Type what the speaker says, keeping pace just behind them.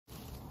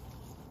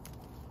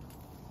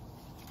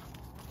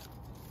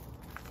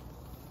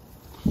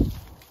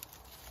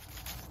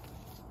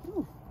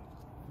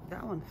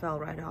one fell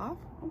right off.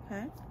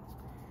 Okay.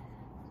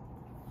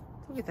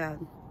 Look at that.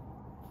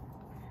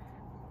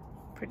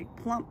 Pretty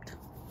plumped.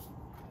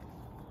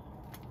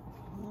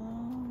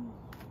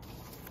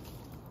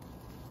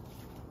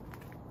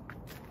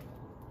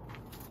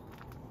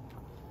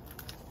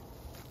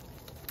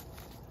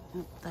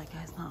 Oh, that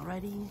guy's not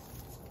ready.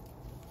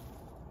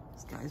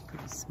 This guy's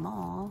pretty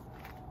small.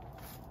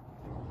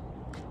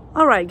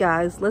 All right,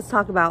 guys, let's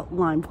talk about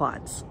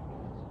Limequats.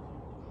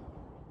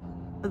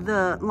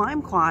 The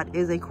Limequat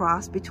is a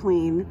cross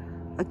between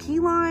a key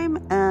lime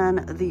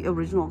and the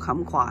original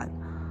kumquat.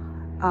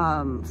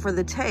 For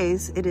the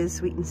taste, it is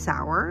sweet and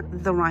sour.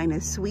 The rind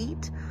is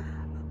sweet.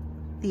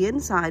 The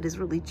inside is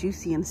really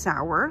juicy and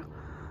sour.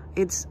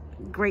 It's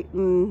great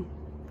in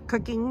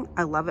cooking.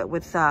 I love it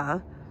with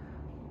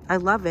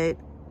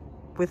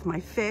my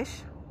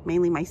fish,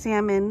 mainly my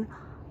salmon,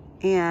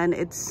 and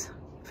it's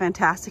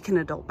fantastic in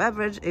adult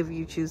beverage if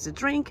you choose to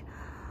drink.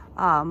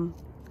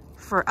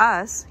 For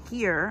us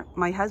here,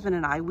 my husband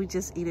and I, we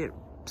just eat it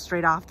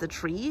straight off the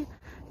tree.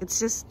 It's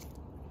just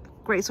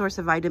a great source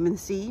of vitamin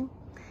C,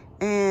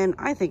 and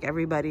I think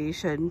everybody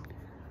should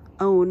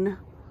own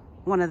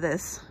one of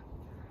this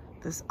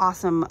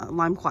awesome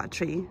Limequat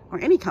tree, or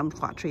any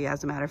kumquat tree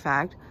as a matter of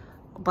fact.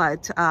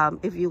 But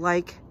if you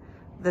like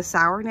the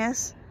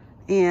sourness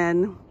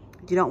and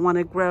you don't want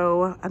to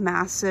grow a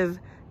massive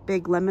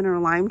big lemon or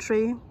lime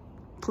tree,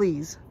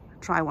 please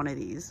try one of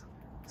these.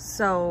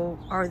 So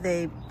are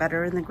they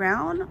better in the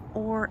ground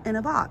or in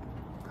a pot?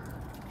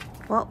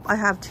 Well, I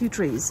have two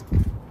trees.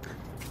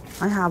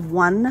 I have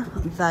one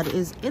that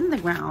is in the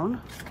ground,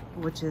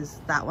 which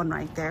is that one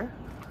right there.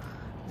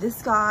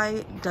 This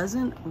guy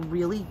doesn't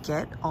really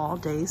get all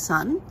day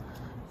sun.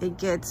 It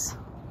gets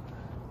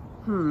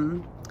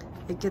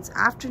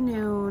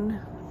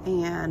afternoon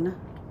and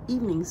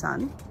evening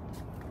sun.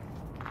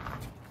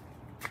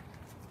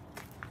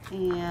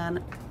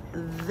 And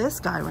this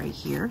guy right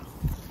here,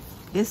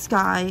 this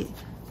guy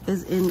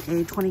is in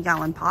a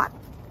 20-gallon pot.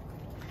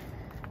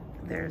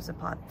 There's a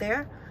pot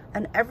there.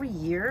 And every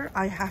year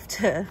I have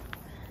to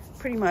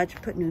pretty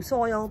much put new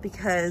soil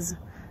because,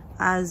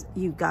 as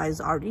you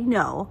guys already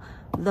know,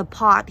 the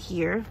pot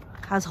here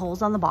has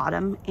holes on the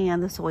bottom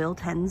and the soil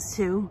tends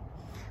to,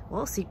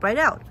 well, seep right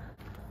out.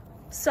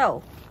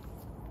 So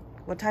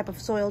what type of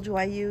soil do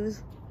I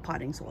use?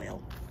 Potting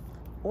soil.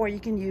 Or you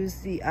can use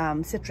the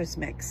citrus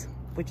mix,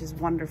 which is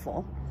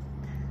wonderful.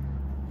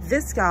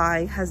 This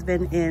guy has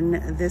been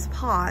in this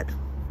pot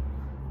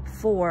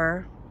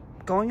for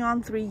going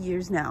on 3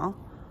 years now.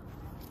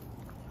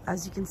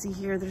 As you can see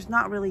here, there's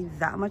not really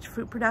that much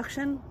fruit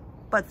production,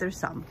 but there's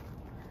some.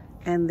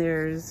 And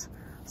there's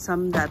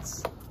some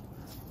that's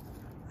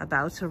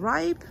about to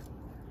ripe,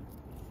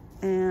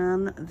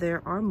 and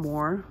there are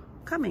more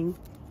coming.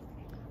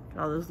 Look at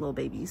all those little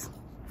babies.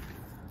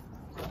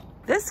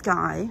 This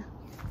guy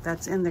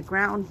that's in the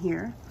ground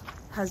here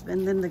has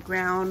been in the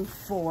ground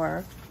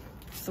for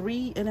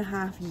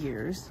 3.5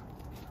 years.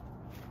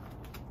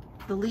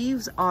 The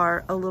leaves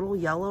are a little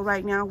yellow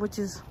right now, which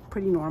is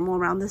pretty normal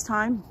around this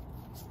time.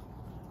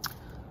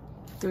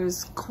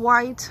 There's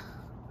quite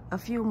a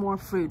few more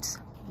fruits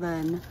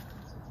than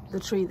the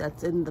tree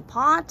that's in the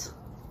pot.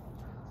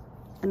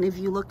 And if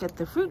you look at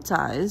the fruit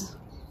size,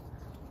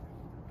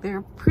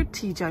 they're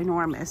pretty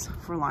ginormous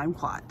for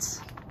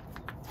Limequats.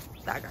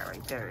 That guy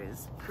right there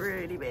is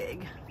pretty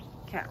big.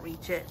 Can't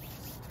reach it.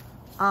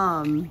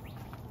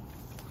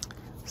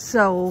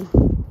 So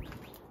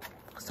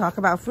let's talk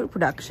about fruit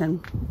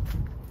production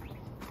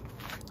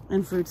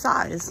and fruit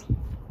size.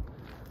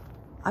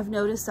 I've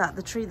noticed that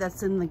the tree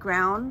that's in the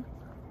ground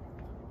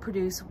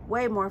produce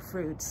way more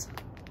fruits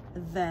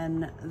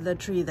than the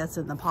tree that's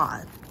in the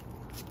pot.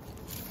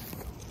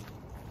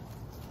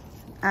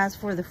 As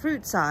for the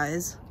fruit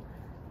size,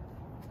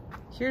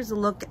 here's a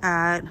look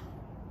at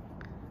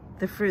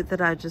the fruit that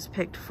I just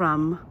picked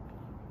from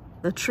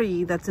the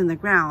tree that's in the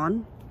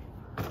ground,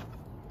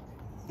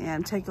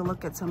 and take a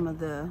look at some of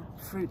the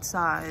fruit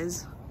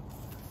size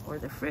or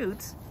the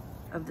fruits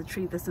of the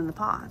tree that's in the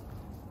pot.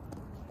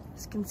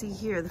 As you can see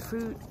here, the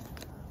fruit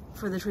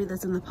for the tree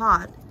that's in the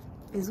pot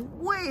is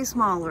way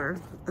smaller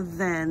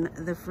than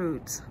the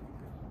fruits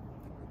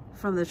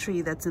from the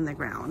tree that's in the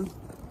ground.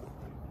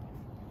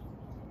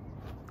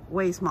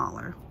 Way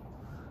smaller.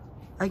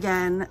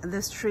 Again,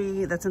 this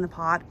tree that's in the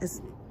pot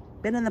has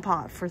been in the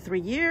pot for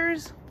 3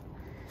 years.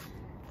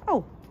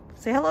 Oh,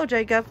 say hello,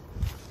 Jacob.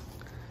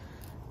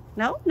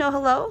 No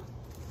hello.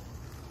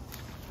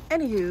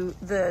 Anywho,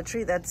 the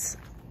tree that's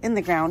in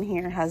the ground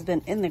here has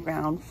been in the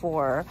ground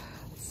for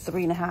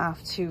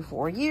 3.5 to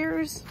 4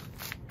 years.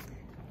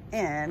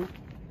 And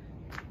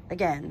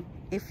again,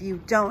 if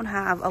you don't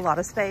have a lot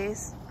of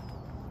space,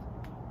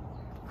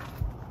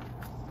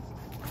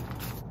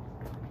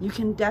 you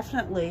can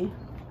definitely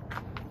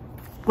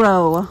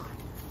grow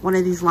one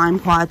of these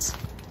Limequats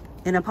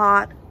in a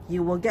pot.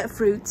 You will get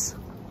fruits,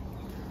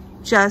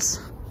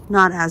 just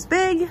not as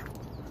big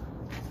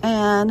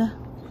and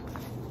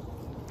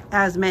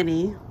as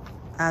many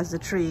as the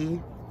tree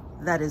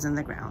that is in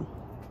the ground.